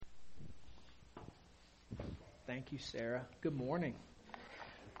Thank you, Sarah. Good morning.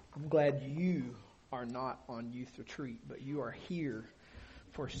 I'm glad you are not on youth retreat, but you are here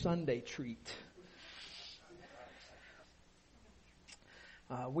for Sunday treat.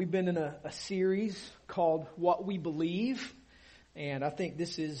 We've been in a series called What We Believe, and I think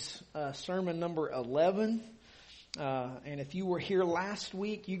this is sermon number 11. And if you were here last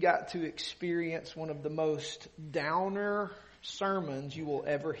week, you got to experience one of the most downer sermons you will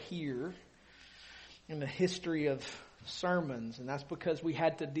ever hear in the history of sermons, and that's because we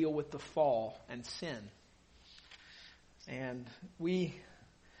had to deal with the fall and sin. And we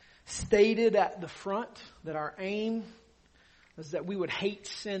stated at the front that our aim was that we would hate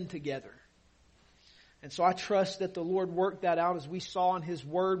sin together. And so I trust that the Lord worked that out as we saw in His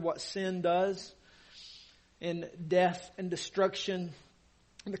Word what sin does in death and destruction.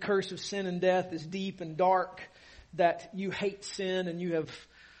 And the curse of sin and death is deep and dark, that you hate sin and you have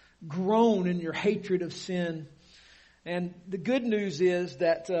grown in your hatred of sin. And the good news is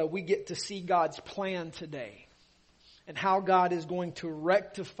that we get to see God's plan today and how God is going to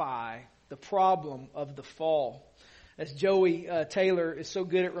rectify the problem of the fall. As Joey Taylor is so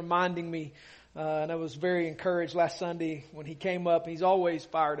good at reminding me, and I was very encouraged last Sunday when he came up. He's always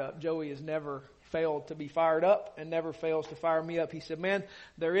fired up. Joey has never failed to be fired up and never fails to fire me up. He said, man,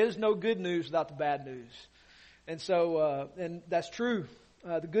 there is no good news without the bad news. And so, and that's true.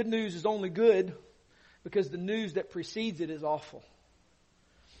 The good news is only good because the news that precedes it is awful.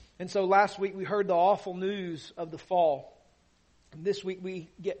 And so last week we heard the awful news of the fall. And this week we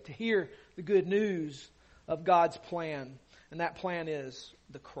get to hear the good news of God's plan. And that plan is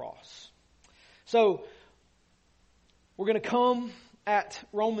the cross. So we're going to come at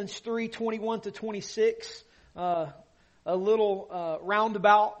Romans 3:21 to 26, a little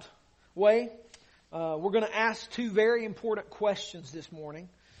roundabout way. We're going to ask two very important questions this morning.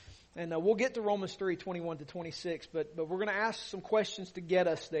 And we'll get to Romans 3:21 to 26, but we're going to ask some questions to get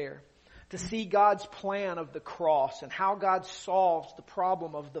us there, to see God's plan of the cross and how God solves the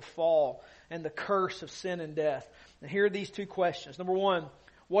problem of the fall and the curse of sin and death. And here are these two questions. Number one,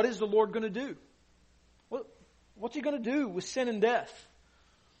 what is the Lord going to do? What's He going to do with sin and death?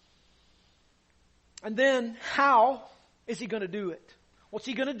 And then, how is He going to do it? What's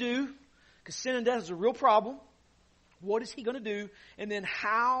He going to do? Because sin and death is a real problem. What is He going to do? And then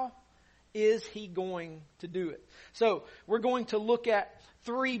how is He going to do it? So we're going to look at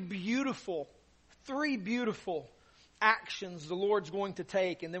three beautiful actions the Lord's going to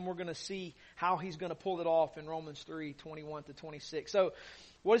take. And then we're going to see how He's going to pull it off in Romans 3:21 to 26. So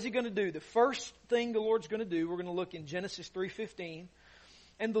what is He going to do? The first thing the Lord's going to do, we're going to look in Genesis 3:15.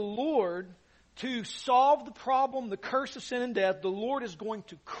 And the Lord, to solve the problem, the curse of sin and death, the Lord is going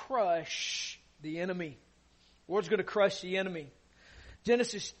to crush the enemy. The Lord's going to crush the enemy.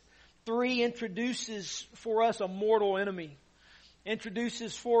 Genesis 3 introduces for us a mortal enemy.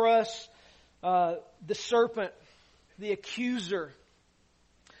 Introduces for us the serpent, the accuser,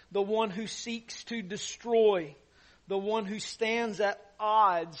 the one who seeks to destroy, the one who stands at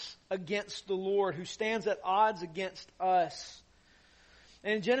odds against the Lord, who stands at odds against us.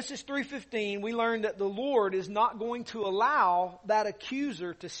 And in Genesis 3:15, we learn that the Lord is not going to allow that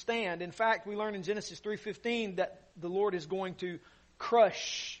accuser to stand. In fact, we learn in Genesis 3:15 that the Lord is going to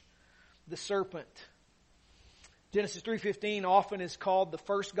crush the serpent. Genesis 3:15 often is called the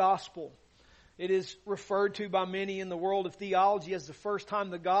first gospel. It is referred to by many in the world of theology as the first time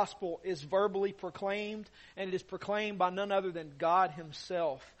the gospel is verbally proclaimed, and it is proclaimed by none other than God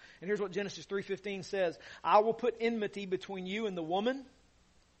Himself. And here's what Genesis 3:15 says: I will put enmity between you and the woman,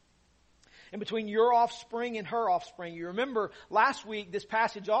 and between your offspring and her offspring. You remember last week, this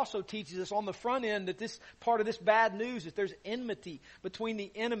passage also teaches us on the front end that this part of this bad news is there's enmity between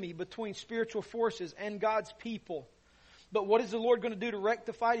the enemy, between spiritual forces and God's people. But what is the Lord going to do to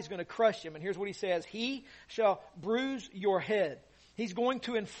rectify it? He's going to crush him. And here's what He says: He shall bruise your head. He's going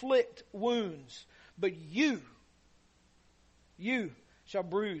to inflict wounds. But you shall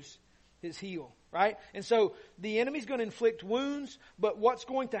bruise his heel. Right? And so the enemy's going to inflict wounds, but what's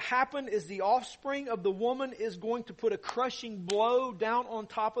going to happen is the offspring of the woman is going to put a crushing blow down on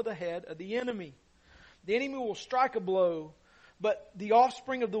top of the head of the enemy. The enemy will strike a blow, but the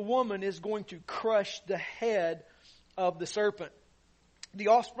offspring of the woman is going to crush the head of the serpent. The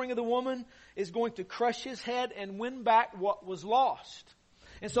offspring of the woman is going to crush his head and win back what was lost.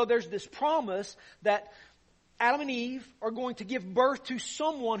 And so there's this promise that Adam and Eve are going to give birth to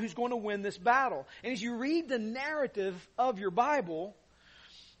someone who's going to win this battle. And as you read the narrative of your Bible,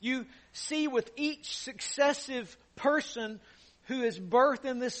 you see with each successive person who is birthed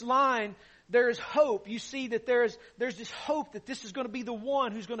in this line there is hope. You see that there's this hope that this is going to be the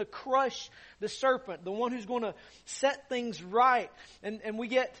one who's going to crush the serpent, the one who's going to set things right. And we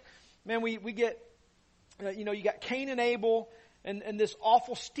get, you got Cain and Abel and this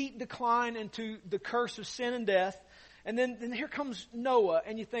awful steep decline into the curse of sin and death. And then here comes Noah,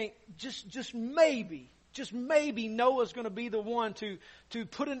 and you think, just maybe Noah's going to be the one to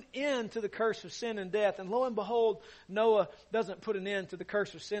put an end to the curse of sin and death. And lo and behold, Noah doesn't put an end to the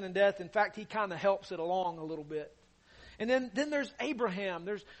curse of sin and death. In fact, he kind of helps it along a little bit. And then there's Abraham.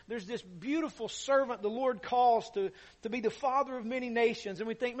 There's this beautiful servant the Lord calls to be the father of many nations. And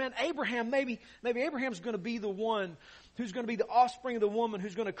we think, man, Abraham, maybe Abraham's going to be the one who's going to be the offspring of the woman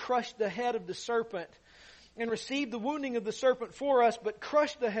who's going to crush the head of the serpent and receive the wounding of the serpent for us, but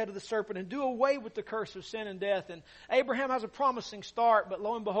crush the head of the serpent and do away with the curse of sin and death. And Abraham has a promising start, but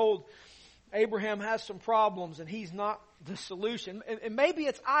lo and behold, Abraham has some problems and he's not the solution. And maybe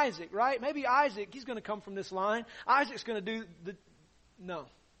it's Isaac, right? Maybe Isaac, he's going to come from this line. Isaac's going to do no.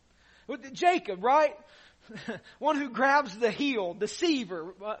 Jacob, right? One who grabs the heel,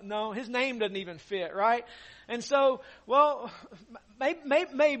 deceiver. No, his name doesn't even fit, right? And so, well,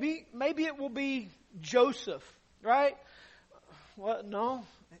 maybe it will be Joseph, right? Well, no.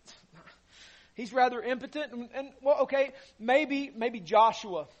 He's rather impotent. And well, okay, maybe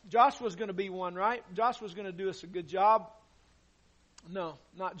Joshua. Joshua's going to be one, right? Joshua's going to do us a good job. No,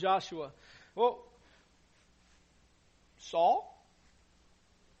 not Joshua. Well, Saul?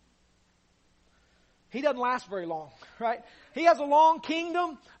 He doesn't last very long, right? He has a long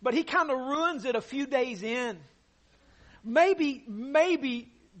kingdom, but he kind of ruins it a few days in.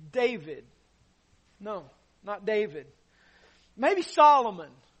 Maybe David. No, not David. Maybe Solomon.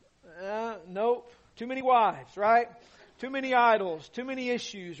 Nope. Too many wives, right? Too many idols. Too many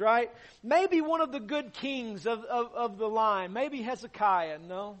issues, right? Maybe one of the good kings of the line. Maybe Hezekiah.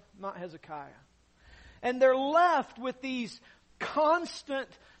 No, not Hezekiah. And they're left with these constant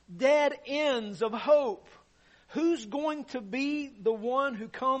dead ends of hope. Who's going to be the one who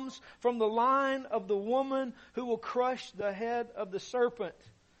comes from the line of the woman who will crush the head of the serpent?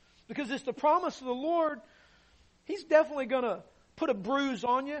 Because it's the promise of the Lord. He's definitely going to put a bruise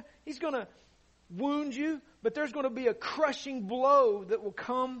on you. He's going to wound you. But there's going to be a crushing blow that will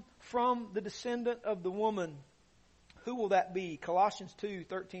come from the descendant of the woman. Who will that be? Colossians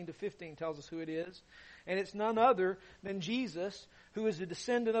 2:13-15 tells us who it is. And it's none other than Jesus, who is the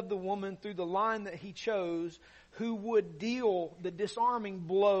descendant of the woman through the line that he chose, who would deal the disarming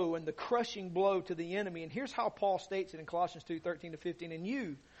blow and the crushing blow to the enemy. And here's how Paul states it in Colossians 2:13-15. And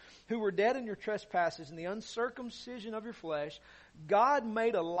you, who were dead in your trespasses and the uncircumcision of your flesh, God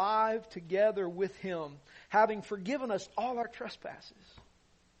made alive together with him, having forgiven us all our trespasses.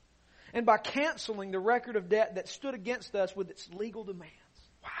 And by canceling the record of debt that stood against us with its legal demands.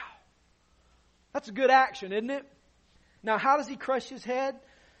 Wow. That's a good action, isn't it? Now, how does he crush his head?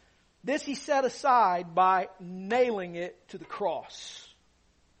 This he set aside by nailing it to the cross.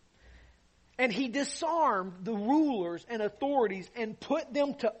 And he disarmed the rulers and authorities and put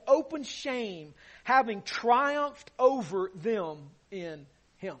them to open shame, having triumphed over them in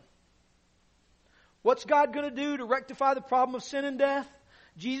him. What's God going to do to rectify the problem of sin and death?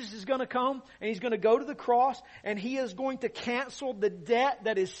 Jesus is going to come and he's going to go to the cross and he is going to cancel the debt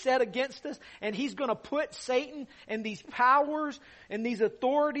that is set against us, and he's going to put Satan and these powers and these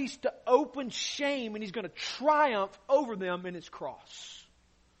authorities to open shame, and he's going to triumph over them in his cross.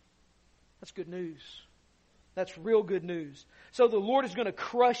 That's good news. That's real good news. So the Lord is going to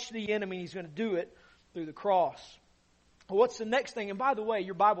crush the enemy. He's going to do it through the cross. Well, what's the next thing? And by the way,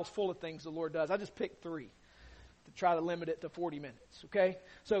 your Bible's full of things the Lord does. I just picked 3. To try to limit it to 40 minutes, okay?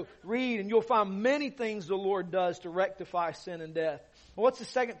 So read and you'll find many things the Lord does to rectify sin and death. Well, what's the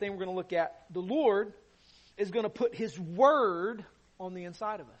second thing we're going to look at? The Lord is going to put His Word on the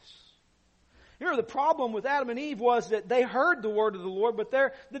inside of us. You know, the problem with Adam and Eve was that they heard the Word of the Lord, but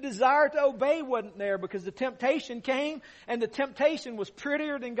the desire to obey wasn't there, because the temptation came, and the temptation was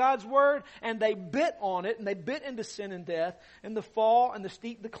prettier than God's Word, and they bit on it, and they bit into sin and death, and the fall and the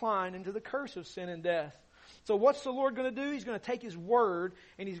steep decline into the curse of sin and death. So what's the Lord going to do? He's going to take His Word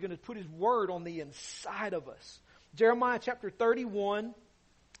and He's going to put His Word on the inside of us. Jeremiah chapter 31,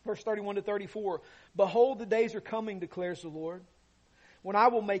 verse 31-34. Behold, the days are coming, declares the Lord, when I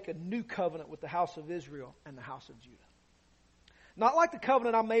will make a new covenant with the house of Israel and the house of Judah. Not like the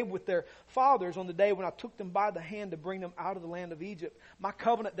covenant I made with their fathers on the day when I took them by the hand to bring them out of the land of Egypt. My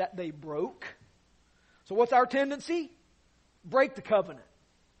covenant that they broke. So what's our tendency? Break the covenant.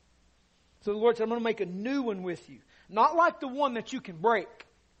 So the Lord said, I'm going to make a new one with you. Not like the one that you can break.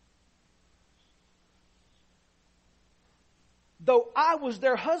 though I was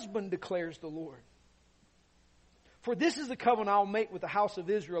their husband, declares the Lord. For this is the covenant I will make with the house of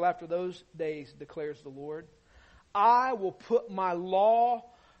Israel after those days, declares the Lord. I will put my law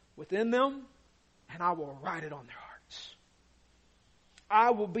within them, and I will write it on their hearts.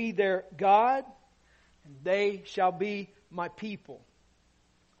 I will be their God, and they shall be my people.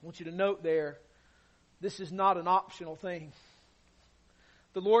 I want you to note there, this is not an optional thing.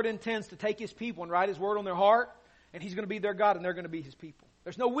 The Lord intends to take His people and write His word on their heart, and He's going to be their God, and they're going to be His people.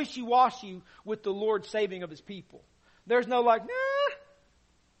 There's no wishy-washy with the Lord's saving of His people. There's no like, nah.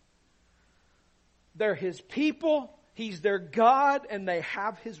 They're His people, He's their God, and they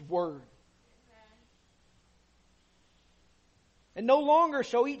have His word. And no longer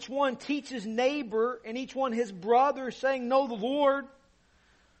shall each one teach his neighbor and each one his brother, saying, know the Lord.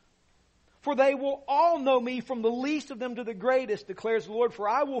 For they will all know me, from the least of them to the greatest, declares the Lord. For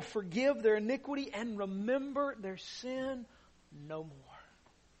I will forgive their iniquity and remember their sin no more.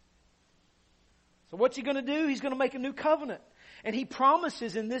 So what's He going to do? He's going to make a new covenant. And He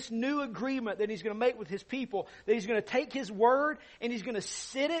promises in this new agreement that He's going to make with His people, that He's going to take His word and He's going to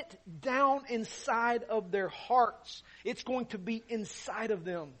sit it down inside of their hearts. It's going to be inside of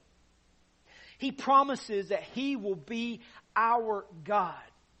them. He promises that He will be our God.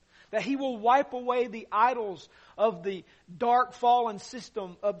 That He will wipe away the idols of the dark fallen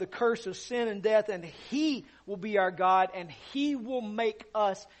system of the curse of sin and death. And He will be our God, and He will make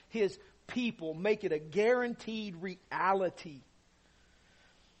us His people. Make it a guaranteed reality.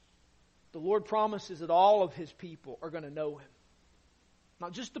 The Lord promises that all of His people are going to know Him.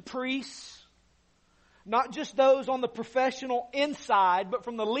 Not just the priests, not just those on the professional inside, but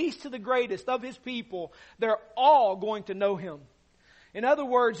from the least to the greatest of His people, they're all going to know Him. In other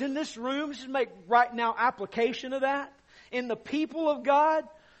words, in this room, just make right now application of that. In the people of God,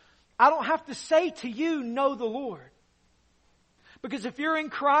 I don't have to say to you, know the Lord. Because if you're in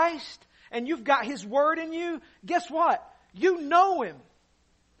Christ and you've got His word in you, guess what? You know Him.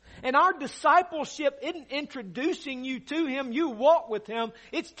 And our discipleship isn't introducing you to Him. You walk with Him.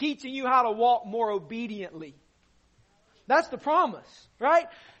 It's teaching you how to walk more obediently. That's the promise, right?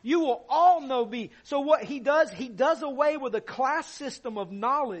 You will all know me. So what He does away with a class system of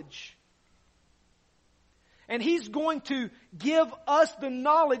knowledge. And He's going to give us the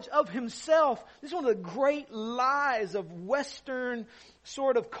knowledge of Himself. This is one of the great lies of Western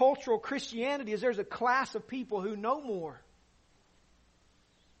sort of cultural Christianity, is there's a class of people who know more.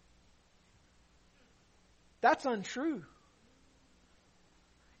 That's untrue.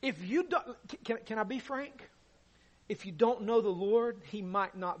 If you don't, can I be frank? If you don't know the Lord, He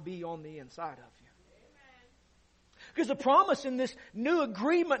might not be on the inside of you. Because the promise in this new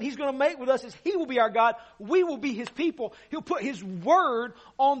agreement He's going to make with us is He will be our God. We will be His people. He'll put His word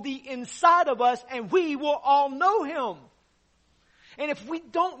on the inside of us, and we will all know Him. And if we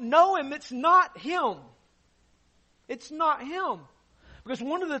don't know Him, it's not Him. It's not Him. Because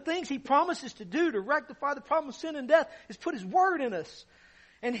one of the things He promises to do to rectify the problem of sin and death is put His word in us.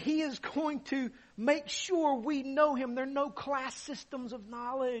 And He is going to make sure we know Him. There are no class systems of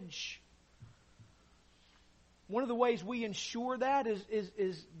knowledge. One of the ways we ensure that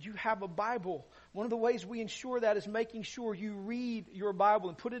is you have a Bible. One of the ways we ensure that is making sure you read your Bible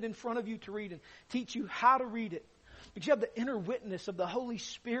and put it in front of you to read and teach you how to read it. But you have the inner witness of the Holy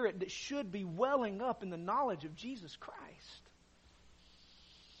Spirit that should be welling up in the knowledge of Jesus Christ.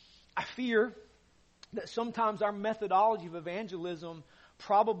 I fear that sometimes our methodology of evangelism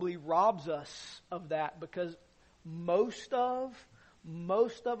probably robs us of that, because most of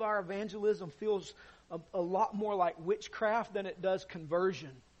our evangelism feels a lot more like witchcraft than it does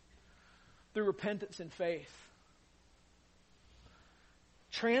conversion through repentance and faith.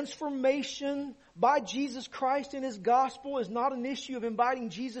 Transformation by Jesus Christ in His gospel is not an issue of inviting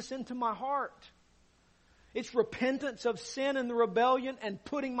Jesus into my heart. It's repentance of sin and the rebellion and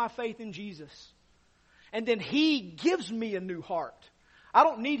putting my faith in Jesus. And then He gives me a new heart. I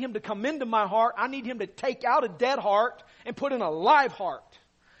don't need Him to come into my heart. I need Him to take out a dead heart and put in a live heart.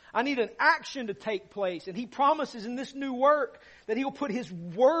 I need an action to take place. And He promises in this new work that He will put His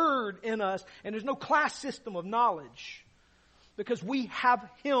word in us. And there's no class system of knowledge, because we have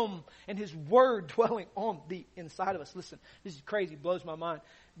Him and His word dwelling on the inside of us. Listen, this is crazy. It blows my mind.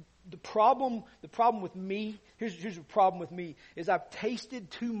 The problem with me, here's the problem with me, is I've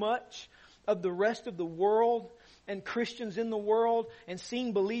tasted too much of the rest of the world and Christians in the world, and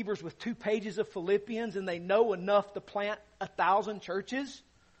seen believers with 2 pages of Philippians, and they know enough to plant 1,000 churches.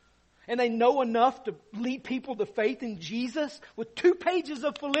 And they know enough to lead people to faith in Jesus with 2 pages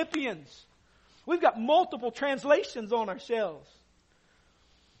of Philippians. We've got multiple translations on our shelves.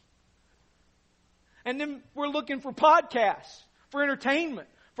 And then we're looking for podcasts. for entertainment,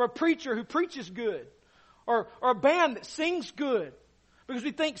 for a preacher who preaches good, or a band that sings good, because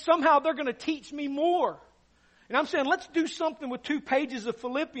we think somehow they're going to teach me more. And I'm saying, let's do something with 2 pages of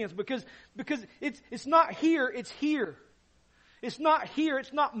Philippians, because it's not here, it's here. It's not here,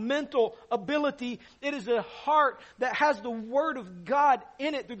 it's not mental ability. It is a heart that has the Word of God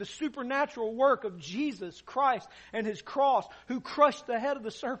in it through the supernatural work of Jesus Christ and His cross, who crushed the head of the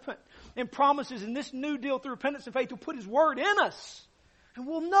serpent and promises in this new deal through repentance and faith to put His Word in us. And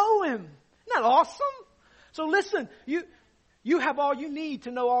we'll know Him. Isn't that awesome? So listen, you have all you need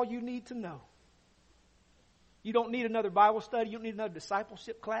to know all you need to know. You don't need another Bible study. You don't need another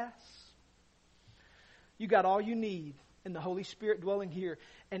discipleship class. You got all you need in the Holy Spirit dwelling here.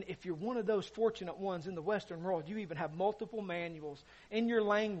 And if you're one of those fortunate ones in the Western world, you even have multiple manuals in your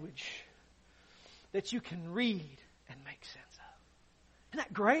language that you can read and make sense of. Isn't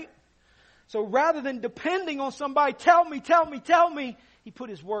that great? So rather than depending on somebody, tell me, He put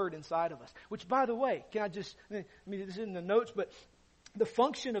His Word inside of us. Which, by the way, this is in the notes, but the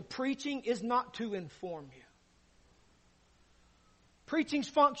function of preaching is not to inform you. Preaching's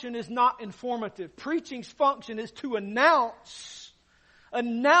function is not informative. Preaching's function is to announce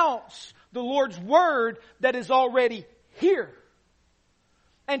the Lord's Word that is already here.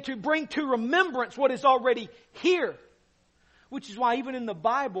 And to bring to remembrance what is already here. Which is why even in the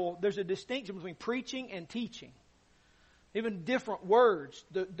Bible, there's a distinction between preaching and teaching. Even different words.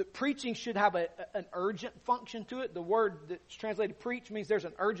 The preaching should have an urgent function to it. The word that's translated preach means there's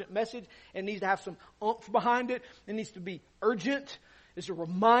an urgent message. It needs to have some oomph behind it. It needs to be urgent. It's a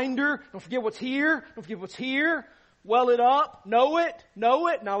reminder. Don't forget what's here. Don't forget what's here. Well it up. Know it.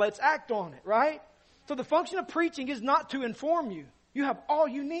 Now let's act on it, right? So the function of preaching is not to inform you. You have all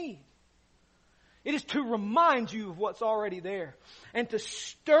you need. It is to remind you of what's already there. And to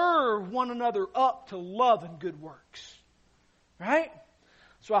stir one another up to love and good works. Right?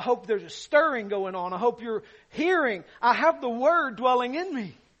 So I hope there's a stirring going on. I hope you're hearing. I have the Word dwelling in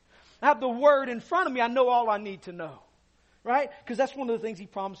me. I have the Word in front of me. I know all I need to know. Right? Because that's one of the things He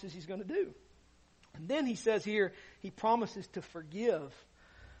promises He's going to do. And then He says here, He promises to forgive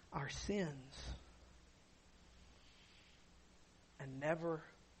our sins. And never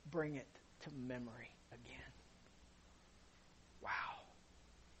bring it to memory again. Wow.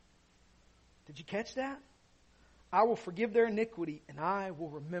 Did you catch that? I will forgive their iniquity and I will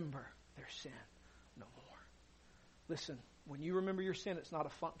remember their sin no more. Listen, when you remember your sin, it's not a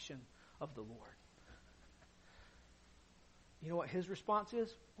function of the Lord. You know what His response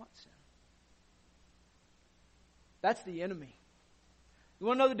is? What sin? That's the enemy. You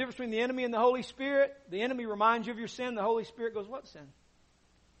want to know the difference between the enemy and the Holy Spirit? The enemy reminds you of your sin. The Holy Spirit goes, what sin?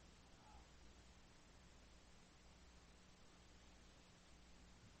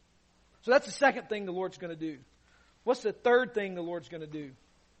 So that's the second thing the Lord's going to do. What's the third thing the Lord's going to do?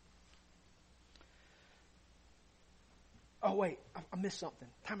 Oh, wait. I missed something.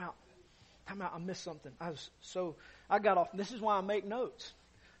 Time out. I missed something. I got off. This is why I make notes.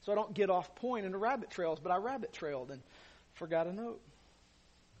 So I don't get off point into rabbit trails. But I rabbit trailed and forgot a note.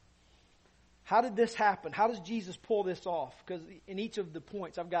 How did this happen? How does Jesus pull this off? Because in each of the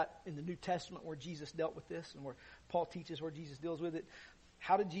points I've got in the New Testament where Jesus dealt with this and where Paul teaches where Jesus deals with it.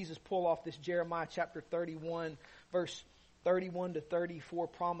 How did Jesus pull off this Jeremiah chapter 31, verse 31 to 34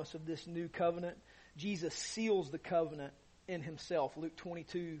 promise of this new covenant? Jesus seals the covenant in Himself. Luke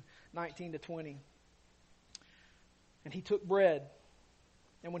 22, 19 to 20. And He took bread,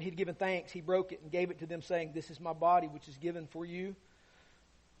 and when He'd given thanks, He broke it and gave it to them, saying, "This is my body, which is given for you.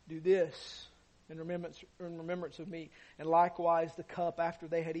 Do this in remembrance of me." And likewise the cup after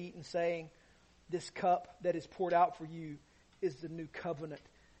they had eaten, saying, "This cup that is poured out for you is the new covenant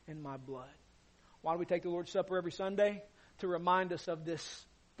in my blood." Why do we take the Lord's Supper every Sunday? To remind us of this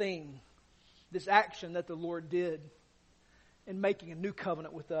thing, this action that the Lord did in making a new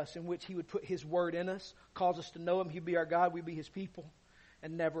covenant with us, in which He would put His Word in us, cause us to know Him, He'd be our God, we'd be His people,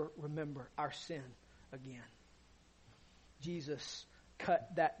 and never remember our sin again. Jesus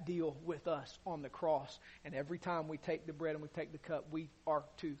cut that deal with us on the cross, and every time we take the bread and we take the cup, we are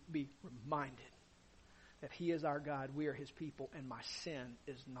to be reminded that He is our God, we are His people, and my sin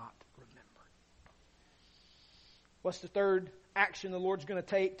is not remembered. What's the third action the Lord's going to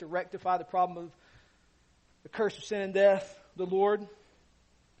take to rectify the problem of the curse of sin and death? The Lord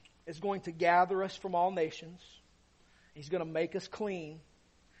is going to gather us from all nations. He's going to make us clean,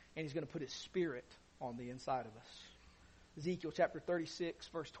 and He's going to put His Spirit on the inside of us. Ezekiel chapter 36,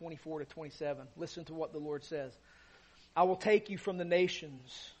 verse 24 to 27. Listen to what the Lord says. "I will take you from the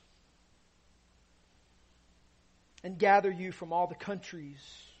nations and gather you from all the countries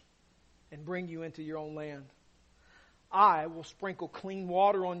and bring you into your own land. I will sprinkle clean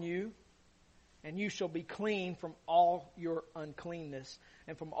water on you, and you shall be clean from all your uncleanness,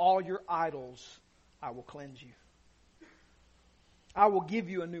 and from all your idols I will cleanse you. I will give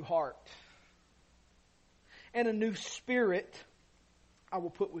you a new heart, and a new spirit I will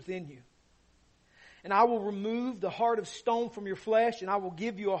put within you. And I will remove the heart of stone from your flesh, and I will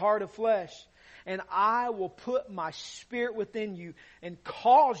give you a heart of flesh. And I will put my spirit within you and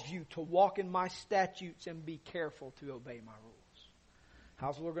cause you to walk in my statutes and be careful to obey my rules.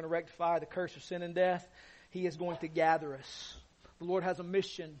 How's the Lord going to rectify the curse of sin and death? He is going to gather us. The Lord has a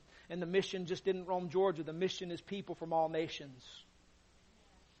mission, and the mission just didn't roam Georgia. The mission is people from all nations.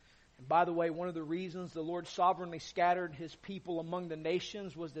 And by the way, one of the reasons the Lord sovereignly scattered His people among the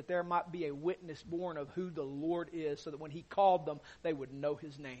nations was that there might be a witness born of who the Lord is, so that when He called them, they would know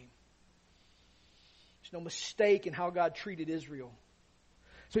His name. There's no mistake in how God treated Israel.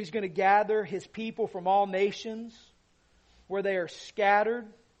 So He's going to gather His people from all nations where they are scattered.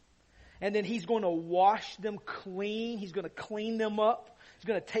 And then He's going to wash them clean. He's going to clean them up. He's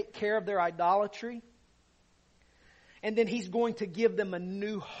going to take care of their idolatry. And then He's going to give them a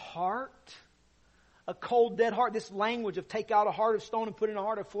new heart. A cold, dead heart. This language of take out a heart of stone and put in a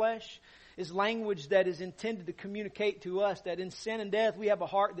heart of flesh is language that is intended to communicate to us that in sin and death we have a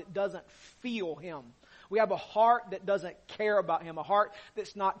heart that doesn't feel Him. We have a heart that doesn't care about Him. A heart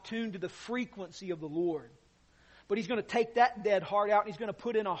that's not tuned to the frequency of the Lord. But He's going to take that dead heart out and He's going to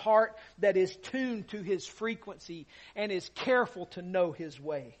put in a heart that is tuned to His frequency and is careful to know His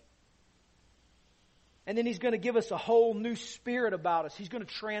way. And then He's going to give us a whole new spirit about us. He's going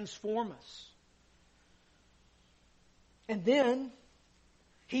to transform us. And then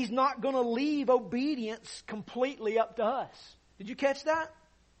He's not going to leave obedience completely up to us. Did you catch that?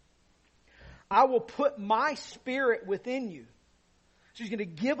 I will put my spirit within you. So He's going to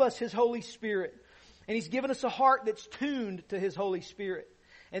give us His Holy Spirit. And He's given us a heart that's tuned to His Holy Spirit.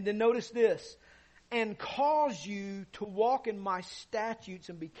 And then notice this. And cause you to walk in my statutes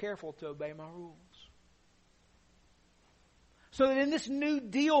and be careful to obey my rules. So that in this new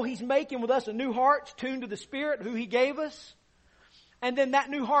deal He's making with us, a new heart tuned to the Spirit who He gave us. And then that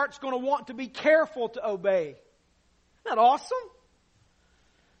new heart's going to want to be careful to obey. Isn't that awesome?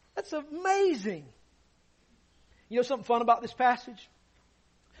 That's amazing. You know something fun about this passage?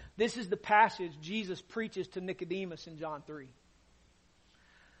 This is the passage Jesus preaches to Nicodemus in John 3.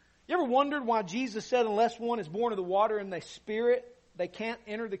 You ever wondered why Jesus said unless one is born of the water and the Spirit, they can't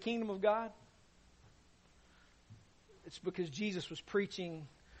enter the kingdom of God? It's because Jesus was preaching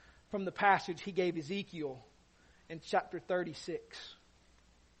from the passage He gave Ezekiel in chapter 36.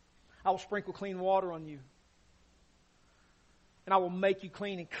 I will sprinkle clean water on you. And I will make you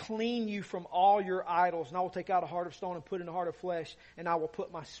clean and clean you from all your idols. And I will take out a heart of stone and put in a heart of flesh. And I will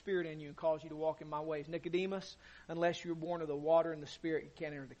put my spirit in you and cause you to walk in my ways. Nicodemus, unless you're born of the water and the Spirit, you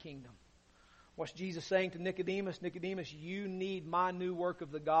can't enter the kingdom. What's Jesus saying to Nicodemus? Nicodemus, you need my new work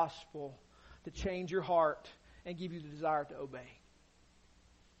of the gospel to change your heart and give you the desire to obey.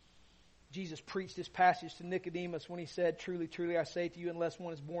 Jesus preached this passage to Nicodemus when He said, truly, truly, I say to you, unless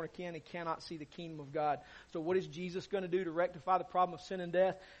one is born again, he cannot see the kingdom of God. So what is Jesus going to do to rectify the problem of sin and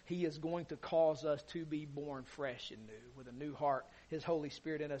death? He is going to cause us to be born fresh and new, with a new heart, His Holy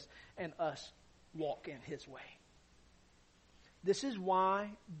Spirit in us, and us walk in His way. This is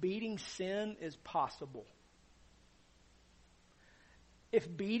why beating sin is possible.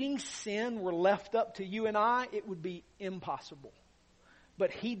 If beating sin were left up to you and I, it would be impossible.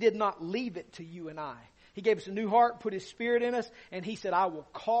 But He did not leave it to you and I. He gave us a new heart, put His Spirit in us, and He said, I will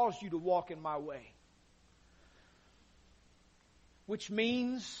cause you to walk in my way. Which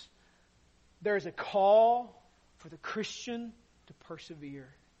means there is a call for the Christian to persevere.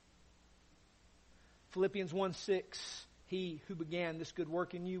 Philippians 1:6, He who began this good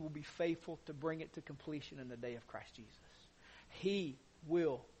work in you will be faithful to bring it to completion in the day of Christ Jesus. He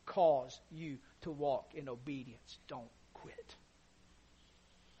will cause you to walk in obedience. Don't quit.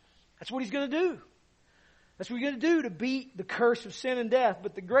 That's what He's going to do. That's what He's going to do to beat the curse of sin and death.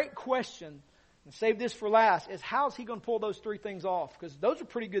 But the great question, and save this for last, is how's He going to pull those three things off? Because those are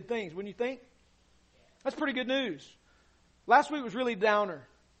pretty good things, wouldn't you think? That's pretty good news. Last week was really downer.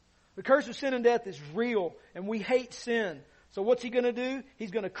 The curse of sin and death is real, and we hate sin. So what's He going to do? He's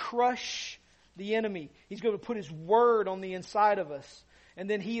going to crush the enemy. He's going to put His word on the inside of us. And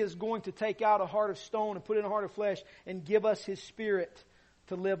then He is going to take out a heart of stone and put in a heart of flesh and give us His Spirit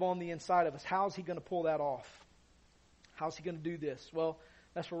to live on the inside of us. How's He going to pull that off? How's He going to do this? Well,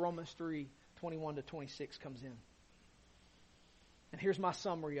 that's where Romans 3:21-26 comes in. And here's my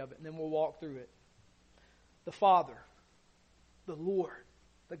summary of it, and then we'll walk through it. The Father, the Lord,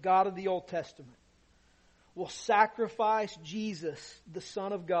 the God of the Old Testament, will sacrifice Jesus, the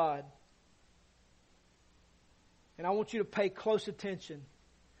Son of God. And I want you to pay close attention.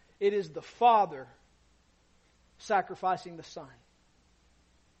 It is the Father sacrificing the Son.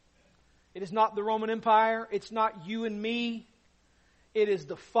 It is not the Roman Empire. It's not you and me. It is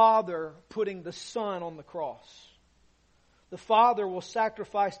the Father putting the Son on the cross. The Father will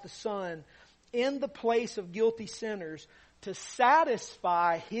sacrifice the Son in the place of guilty sinners to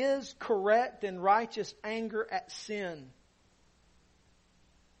satisfy His correct and righteous anger at sin,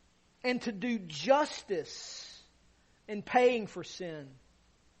 and to do justice in paying for sin,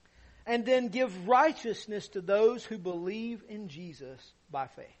 and then give righteousness to those who believe in Jesus by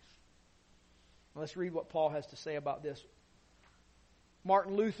faith. Now let's read what Paul has to say about this.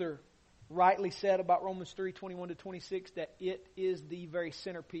 Martin Luther rightly said about Romans 3:21-26 that it is the very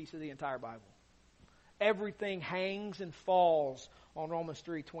centerpiece of the entire Bible. Everything hangs and falls on Romans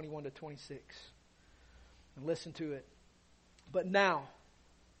 3:21-26. And listen to it. But now,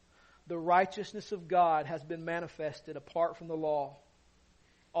 the righteousness of God has been manifested apart from the law,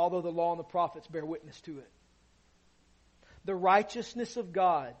 although the law and the prophets bear witness to it. The righteousness of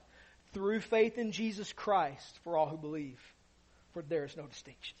God through faith in Jesus Christ for all who believe, for there is no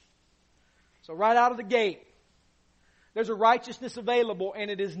distinction. So right out of the gate, there's a righteousness available,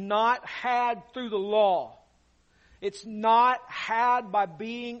 and it is not had through the law. It's not had by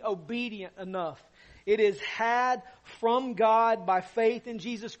being obedient enough. It is had from God by faith in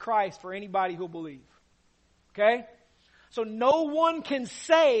Jesus Christ for anybody who'll believe. Okay? So no one can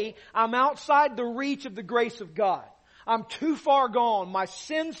say, I'm outside the reach of the grace of God. I'm too far gone. My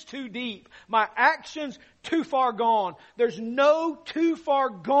sin's too deep. My actions too far gone. There's no too far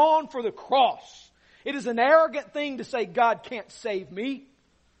gone for the cross. It is an arrogant thing to say God can't save me.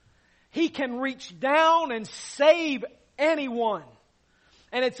 He can reach down and save anyone.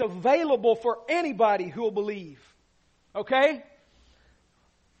 And it's available for anybody who will believe. Okay?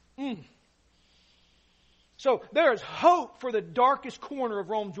 So there is hope for the darkest corner of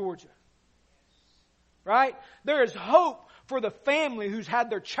Rome, Georgia. Right? There is hope for the family who's had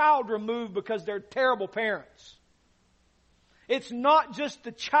their child removed because they're terrible parents. It's not just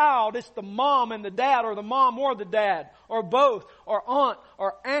the child, it's the mom and the dad, or the mom or the dad, or both, or aunt,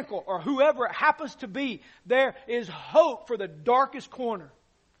 or uncle, or whoever it happens to be. There is hope for the darkest corner.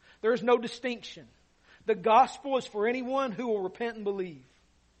 There is no distinction. The gospel is for anyone who will repent and believe.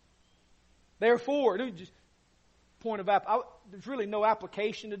 Therefore, just point of there's really no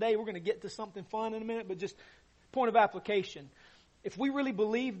application today. We're going to get to something fun in a minute, but just point of application. If we really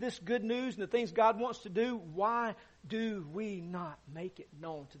believe this good news and the things God wants to do, why do we not make it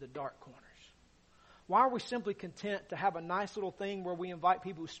known to the dark corners? Why are we simply content to have a nice little thing where we invite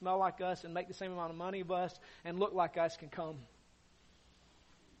people who smell like us and make the same amount of money of us and look like us can come?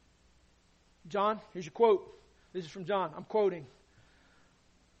 John, here's your quote. This is from John. I'm quoting.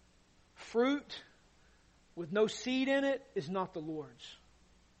 Fruit with no seed in it is not the Lord's.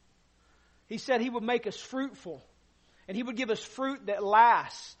 He said He would make us fruitful. And He would give us fruit that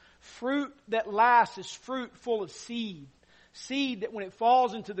lasts. Fruit that lasts is fruit full of seed. Seed that when it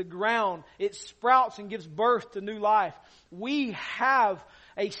falls into the ground, it sprouts and gives birth to new life. We have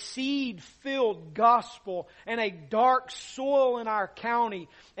a seed-filled gospel and a dark soil in our county,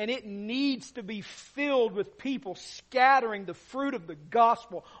 and it needs to be filled with people scattering the fruit of the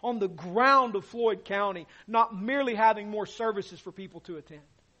gospel on the ground of Floyd County, not merely having more services for people to attend.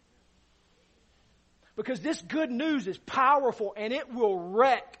 Because this good news is powerful, and it will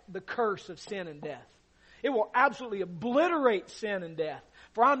wreck the curse of sin and death. It will absolutely obliterate sin and death.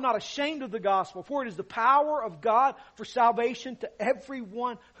 For I'm not ashamed of the gospel, for it is the power of God for salvation to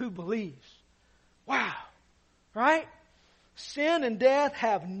everyone who believes. Wow. Right? Sin and death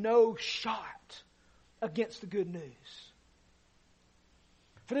have no shot against the good news.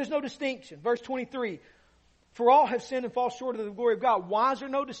 For there's no distinction. Verse 23. For all have sinned and fall short of the glory of God. Why is there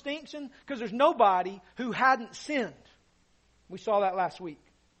no distinction? Because there's nobody who hadn't sinned. We saw that last week.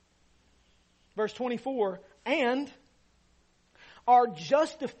 Verse 24. And are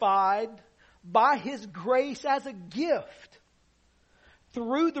justified by His grace as a gift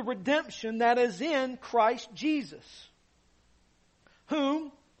through the redemption that is in Christ Jesus,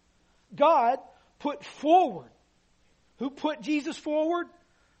 whom God put forward. Who put Jesus forward?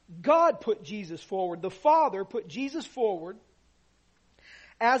 God put Jesus forward. The Father put Jesus forward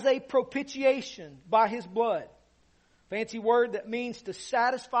as a propitiation by His blood. Fancy word that means to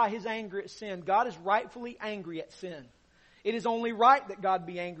satisfy His anger at sin. God is rightfully angry at sin. It is only right that God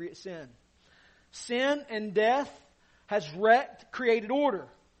be angry at sin. Sin and death has wrecked created order.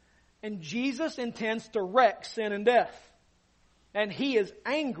 And Jesus intends to wreck sin and death. And He is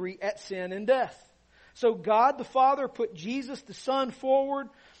angry at sin and death. So God the Father put Jesus the Son forward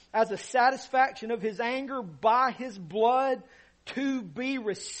as a satisfaction of His anger by His blood to be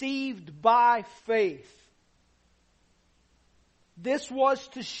received by faith. This was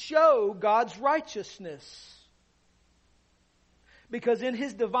to show God's righteousness. Because in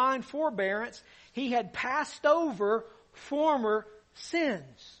His divine forbearance, He had passed over former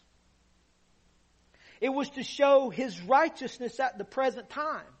sins. It was to show His righteousness at the present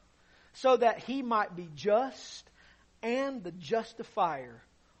time, so that He might be just and the justifier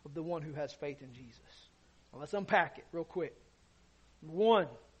of the one who has faith in Jesus. Well, let's unpack it real quick. One,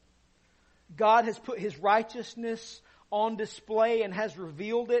 God has put His righteousness on display and has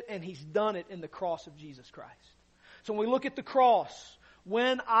revealed it, and He's done it in the cross of Jesus Christ. So when we look at the cross,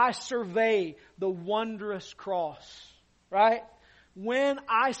 when I survey the wondrous cross, right? When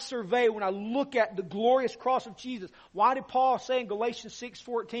I look at the glorious cross of Jesus, why did Paul say in Galatians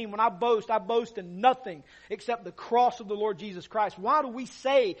 6:14, when I boast in nothing except the cross of the Lord Jesus Christ? Why do we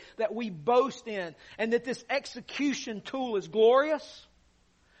say that we boast in and that this execution tool is glorious?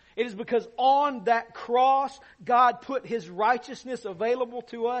 It is because on that cross, God put His righteousness available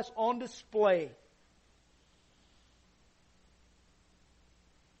to us on display.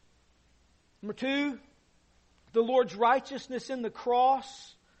 Number two, the Lord's righteousness in the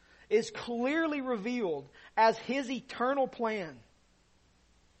cross is clearly revealed as His eternal plan.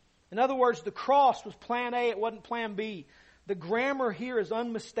 In other words, the cross was plan A, it wasn't plan B. The grammar here is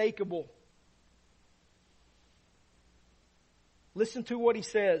unmistakable. Listen to what he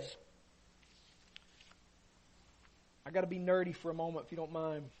says. I got to be nerdy for a moment if you don't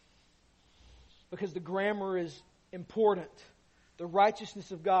mind, because the grammar is important. The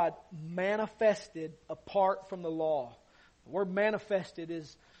righteousness of God manifested apart from the law. The word manifested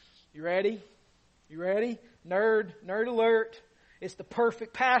is, you ready? You ready? Nerd alert. It's the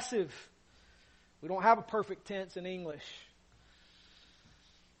perfect passive. We don't have a perfect tense in English.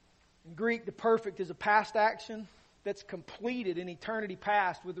 In Greek, the perfect is a past action that's completed in eternity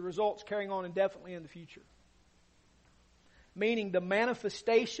past, with the results carrying on indefinitely in the future. Meaning the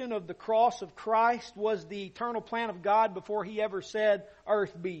manifestation of the cross of Christ was the eternal plan of God before He ever said,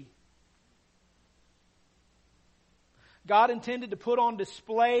 earth be. God intended to put on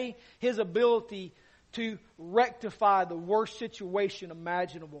display His ability to rectify the worst situation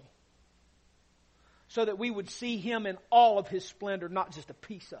imaginable, so that we would see Him in all of His splendor, not just a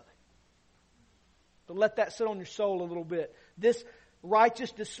piece of it. But let that sit on your soul a little bit. This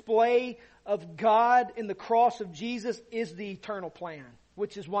righteous display of God in the cross of Jesus is the eternal plan,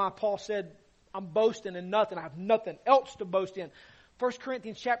 which is why Paul said, I'm boasting in nothing. I have nothing else to boast in. 1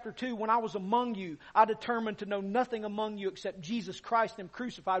 Corinthians chapter 2, when I was among you, I determined to know nothing among you except Jesus Christ and Him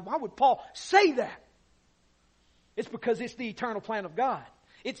crucified. Why would Paul say that? It's because it's the eternal plan of God.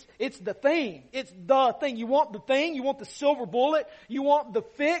 It's the thing. It's the thing. You want the thing. You want the silver bullet. You want the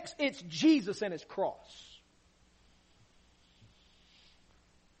fix. It's Jesus and His cross.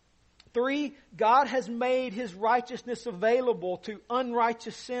 3, God has made His righteousness available to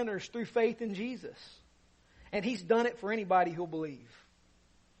unrighteous sinners through faith in Jesus. And He's done it for anybody who'll believe.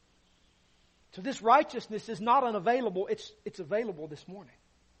 So this righteousness is not unavailable. It's available this morning.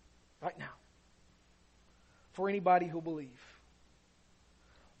 Right now. For anybody who'll believe.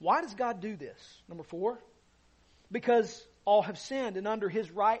 Why does God do this? Number 4, because all have sinned and under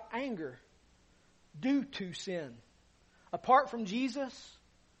His right anger due to sin. Apart from Jesus,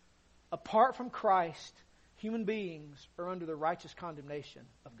 apart from Christ, human beings are under the righteous condemnation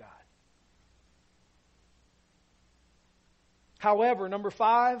of God. However, number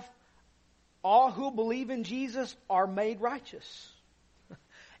 5, all who believe in Jesus are made righteous.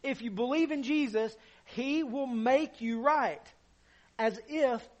 If you believe in Jesus, He will make you right, as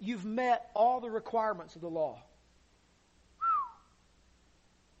if you've met all the requirements of the law.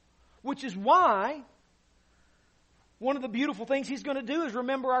 Which is why one of the beautiful things He's going to do is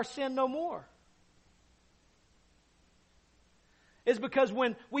remember our sin no more. It's because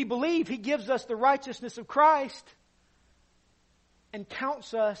when we believe, He gives us the righteousness of Christ and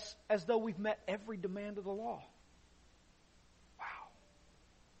counts us as though we've met every demand of the law. Wow.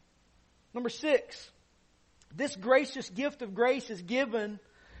 Number 6. This gracious gift of grace is given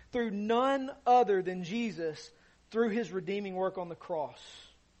through none other than Jesus, through His redeeming work on the cross.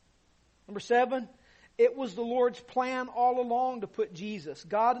 Number 7, it was the Lord's plan all along to put Jesus,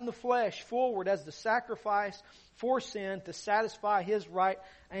 God in the flesh, forward as the sacrifice for sin to satisfy His right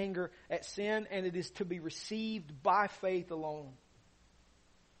anger at sin, and it is to be received by faith alone.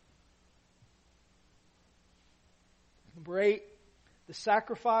 Number 8, The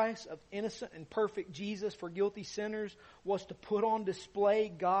sacrifice of innocent and perfect Jesus for guilty sinners was to put on display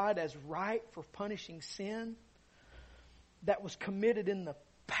God as right for punishing sin that was committed in the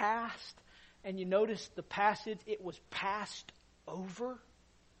past. And you notice the passage, it was passed over.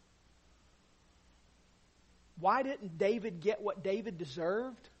 Why didn't David get what David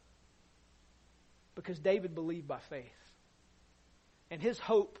deserved? Because David believed by faith. And his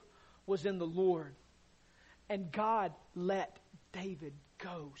hope was in the Lord. And God let David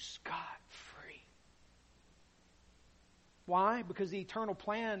go scot-free. Why? Because the eternal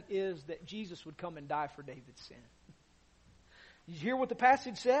plan is that Jesus would come and die for David's sin. Did you hear what the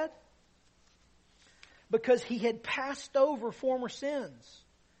passage said? Because he had passed over former sins.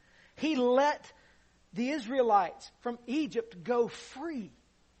 He let the Israelites from Egypt go free.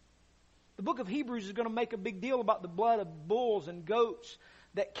 The book of Hebrews is going to make a big deal about the blood of bulls and goats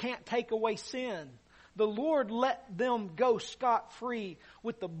that can't take away sin. The Lord let them go scot-free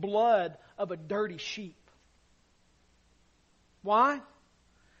with the blood of a dirty sheep. Why?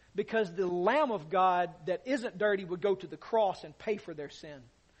 Because the Lamb of God that isn't dirty would go to the cross and pay for their sin.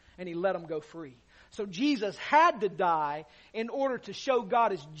 And He let them go free. So Jesus had to die in order to show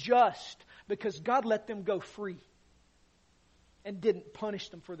God is just, because God let them go free and didn't punish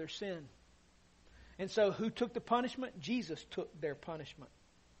them for their sin. And so who took the punishment? Jesus took their punishment.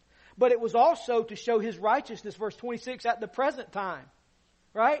 But it was also to show His righteousness, verse 26, at the present time.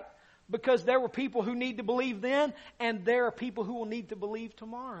 Right? Because there were people who need to believe then, and there are people who will need to believe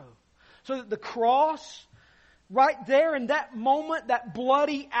tomorrow. So that the cross, right there in that moment, that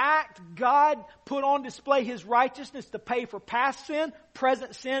bloody act, God put on display His righteousness to pay for past sin,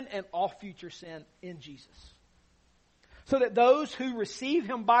 present sin, and all future sin in Jesus. So that those who receive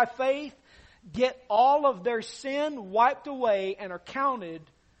Him by faith get all of their sin wiped away and are counted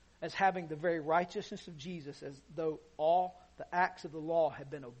as having the very righteousness of Jesus, as though all the acts of the law had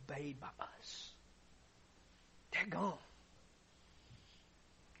been obeyed by us. They're gone.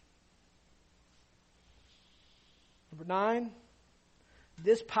 Number 9,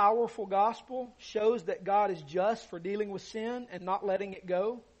 this powerful gospel shows that God is just for dealing with sin and not letting it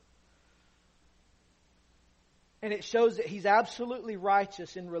go. And it shows that He's absolutely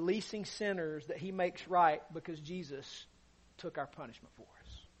righteous in releasing sinners that He makes right because Jesus took our punishment for us.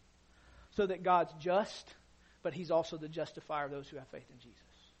 So that God's just, but He's also the justifier of those who have faith in Jesus.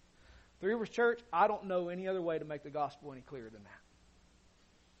 Three Rivers Church, I don't know any other way to make the gospel any clearer than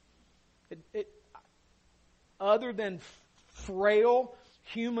that. Other than frail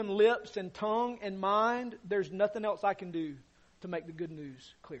human lips and tongue and mind, there's nothing else I can do to make the good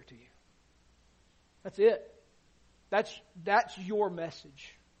news clear to you. That's it. That's your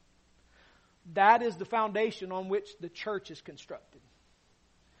message. That is the foundation on which the church is constructed.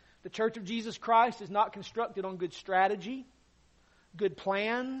 The Church of Jesus Christ is not constructed on good strategy, good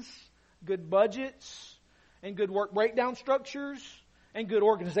plans, good budgets, and good work breakdown structures, and good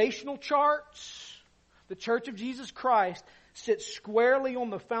organizational charts. The Church of Jesus Christ sits squarely on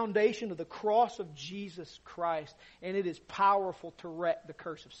the foundation of the cross of Jesus Christ, and it is powerful to wreck the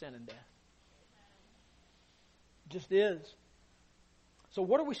curse of sin and death. It just is. So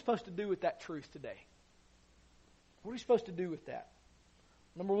what are we supposed to do with that truth today? What are we supposed to do with that?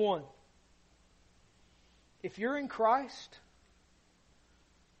 Number 1, if you're in Christ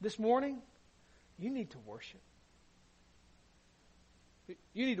this morning, you need to worship.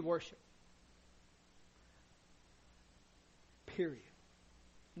 You need to worship. Period.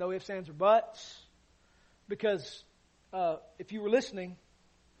 No ifs, ands, or buts. Because if you were listening,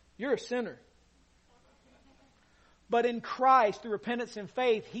 you're a sinner. But in Christ, through repentance and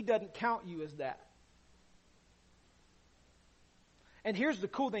faith, He doesn't count you as that. And here's the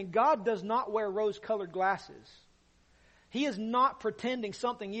cool thing. God does not wear rose-colored glasses. He is not pretending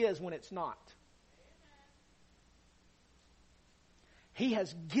something is when it's not. He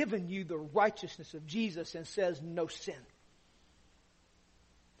has given you the righteousness of Jesus and says no sin.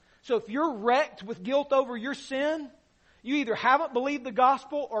 So if you're wrecked with guilt over your sin, you either haven't believed the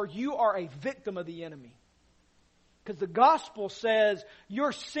gospel or you are a victim of the enemy. Because the gospel says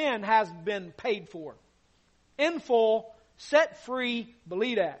your sin has been paid for. In full, set free,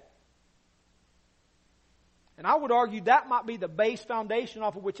 believe that. And I would argue that might be the base foundation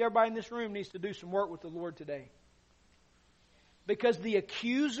off of which everybody in this room needs to do some work with the Lord today. Because the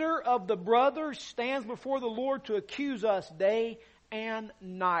accuser of the brother stands before the Lord to accuse us day and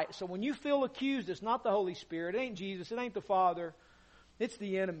night. So when you feel accused, it's not the Holy Spirit, it ain't Jesus, it ain't the Father, it's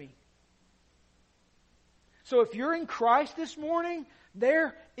the enemy. So if you're in Christ this morning,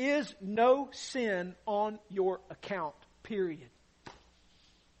 there is no sin on your account. Period.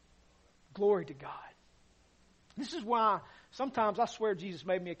 Glory to God. This is why Sometimes I swear Jesus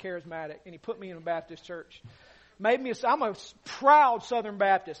made me a charismatic and He put me in a Baptist church. I'm a proud Southern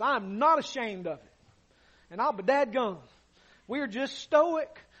Baptist. I'm not ashamed of it. And I'll be dadgum. We are just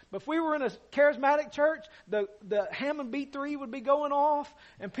stoic. But if we were in a charismatic church, the Hammond B3 would be going off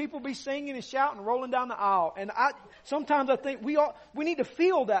and people would be singing and shouting and rolling down the aisle. And sometimes I think we need to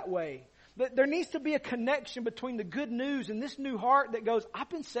feel that way. That there needs to be a connection between the good news and this new heart that goes, I've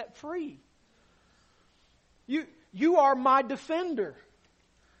been set free. You are my defender.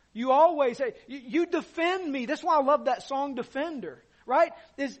 You always say, you defend me. That's why I love that song, Defender. Right?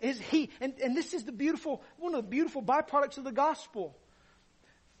 And this is one of the beautiful byproducts of the gospel.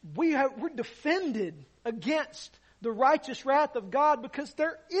 We're defended against the righteous wrath of God because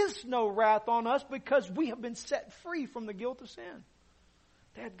there is no wrath on us because we have been set free from the guilt of sin.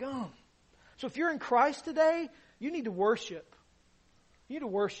 Dadgum. So if you're in Christ today, you need to worship. You need to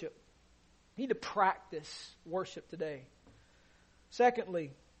worship. You need to practice worship today.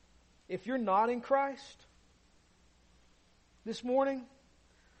 Secondly, if you're not in Christ this morning,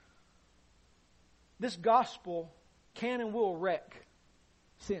 this gospel can and will wreck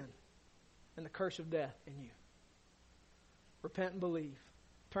sin and the curse of death in you. Repent and believe.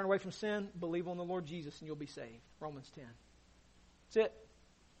 Turn away from sin, believe on the Lord Jesus, and you'll be saved. Romans 10. That's it.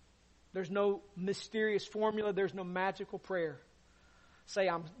 There's no mysterious formula. There's no magical prayer. Say,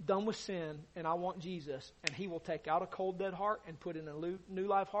 I'm done with sin and I want Jesus, and He will take out a cold, dead heart and put in a new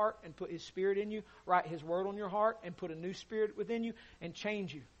life heart and put His Spirit in you, write His Word on your heart and put a new spirit within you and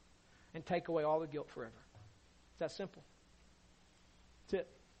change you and take away all the guilt forever. It's that simple. That's it.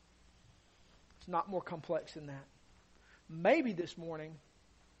 It's not more complex than that. Maybe this morning,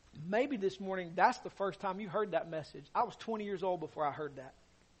 that's the first time you heard that message. I was 20 years old before I heard that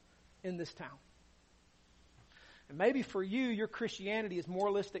in this town. And maybe for you, your Christianity is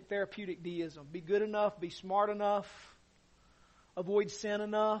moralistic, therapeutic deism. Be good enough, be smart enough, avoid sin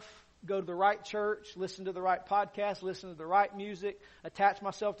enough, go to the right church, listen to the right podcast, listen to the right music, attach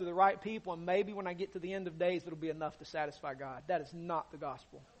myself to the right people, and maybe when I get to the end of days, it'll be enough to satisfy God. That is not the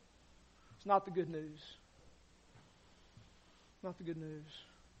gospel. It's not the good news. Not the good news.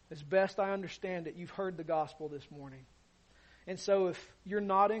 As best I understand it, you've heard the gospel this morning. And so if you're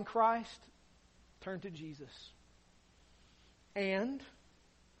not in Christ, turn to Jesus. And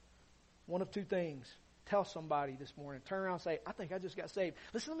one of two things. Tell somebody this morning. Turn around and say, I think I just got saved.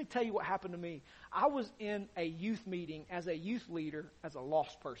 Listen, let me tell you what happened to me. I was in a youth meeting as a youth leader as a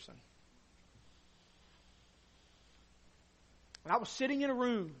lost person. And I was sitting in a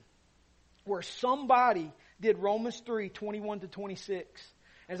room where somebody did Romans 3:21-26.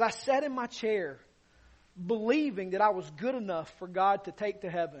 As I sat in my chair, believing that I was good enough for God to take to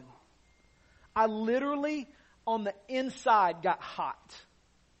heaven, I literally, on the inside, got hot.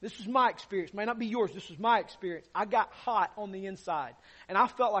 This was my experience. It may not be yours. This was my experience. I got hot on the inside. And I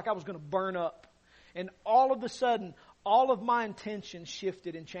felt like I was going to burn up. And all of a sudden, all of my intentions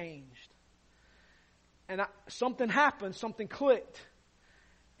shifted and changed. And something happened. Something clicked.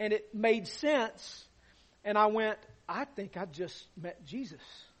 And it made sense. And I went, I think I just met Jesus.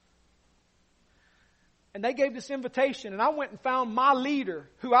 And they gave this invitation, and I went and found my leader,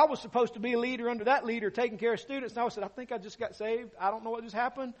 who I was supposed to be a leader under that leader, taking care of students. And I said, I think I just got saved. I don't know what just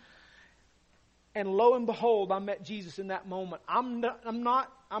happened. And lo and behold, I met Jesus in that moment. I'm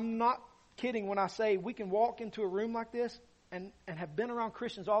not kidding when I say we can walk into a room like this and have been around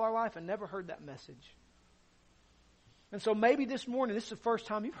Christians all our life and never heard that message. And so maybe this morning, this is the first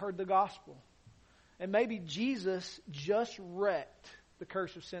time you've heard the gospel. And maybe Jesus just wrecked the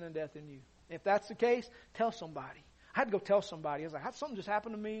curse of sin and death in you. If that's the case, tell somebody. I had to go tell somebody. I was like, something just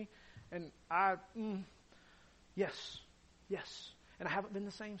happened to me. And yes. And I haven't been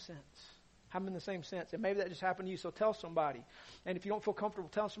the same since. And maybe that just happened to you, so tell somebody. And if you don't feel comfortable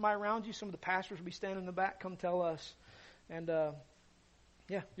telling somebody around you, some of the pastors will be standing in the back. Come tell us. And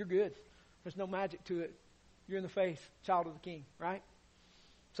you're good. There's no magic to it. You're in the faith, child of the King, right?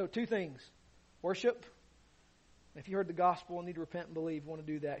 So 2 things. Worship. If you heard the gospel and need to repent and believe, want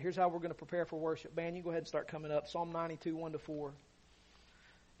to do that. Here's how we're going to prepare for worship. Man, you go ahead and start coming up. Psalm 92, 1-4.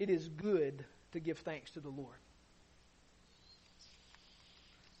 It is good to give thanks to the Lord,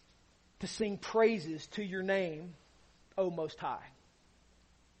 to sing praises to your name, O Most High,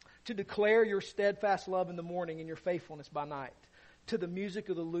 to declare your steadfast love in the morning and your faithfulness by night, to the music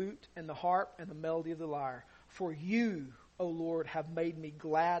of the lute and the harp and the melody of the lyre. For you, O Lord, have made me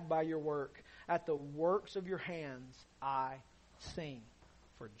glad by your work. At the works of your hands I sing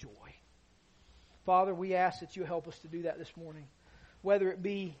for joy. Father, we ask that you help us to do that this morning. Whether it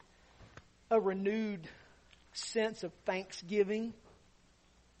be a renewed sense of thanksgiving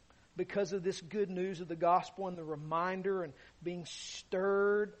because of this good news of the gospel and the reminder and being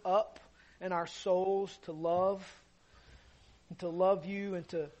stirred up in our souls to love you and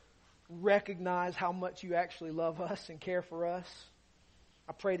to recognize how much you actually love us and care for us.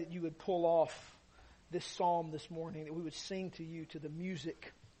 I pray that you would pull off this psalm this morning, that we would sing to you to the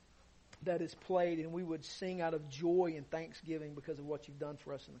music that is played, and we would sing out of joy and thanksgiving because of what you've done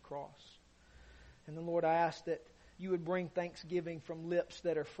for us in the cross. And then, Lord, I ask that you would bring thanksgiving from lips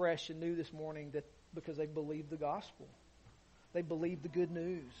that are fresh and new this morning, that because they believe the gospel. They believe the good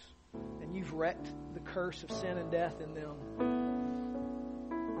news. And you've wrecked the curse of sin and death in them.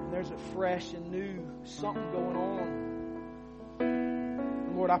 And there's a fresh and new something going on.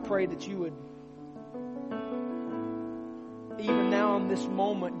 And Lord, I pray that you would, even now in this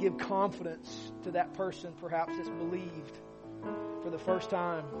moment, give confidence to that person perhaps that's believed for the first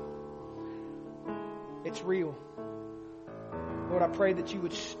time. It's real. Lord, I pray that you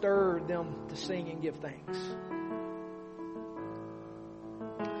would stir them to sing and give thanks.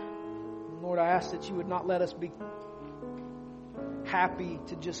 Lord, I ask that you would not let us be happy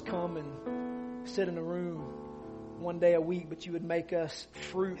to just come and sit in a room one day a week, but you would make us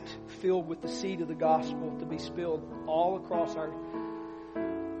fruit filled with the seed of the gospel to be spilled all across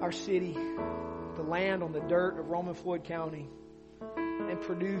our city, the land on the dirt of Roman Floyd County, and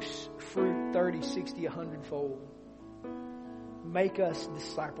produce fruit 30, 60, 100-fold. Make us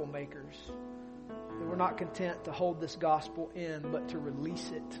disciple makers. That we're not content to hold this gospel in, but to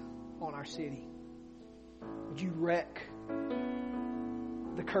release it on our city. Would you wreck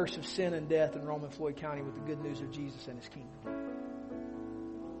the curse of sin and death in Roman Floyd County with the good news of Jesus and His kingdom?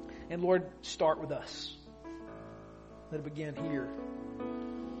 And Lord, start with us. Let it begin here.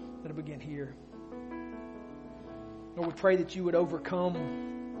 Let it begin here. Lord, we pray that you would overcome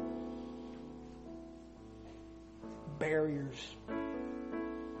barriers.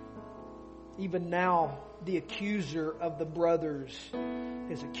 Even now, the accuser of the brothers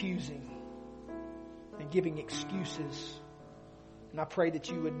is accusing and giving excuses. And I pray that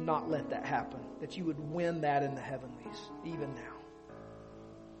you would not let that happen, that you would win that in the heavenlies, even now.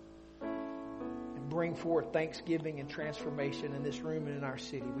 And bring forth thanksgiving and transformation in this room and in our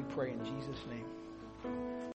city. We pray in Jesus' name.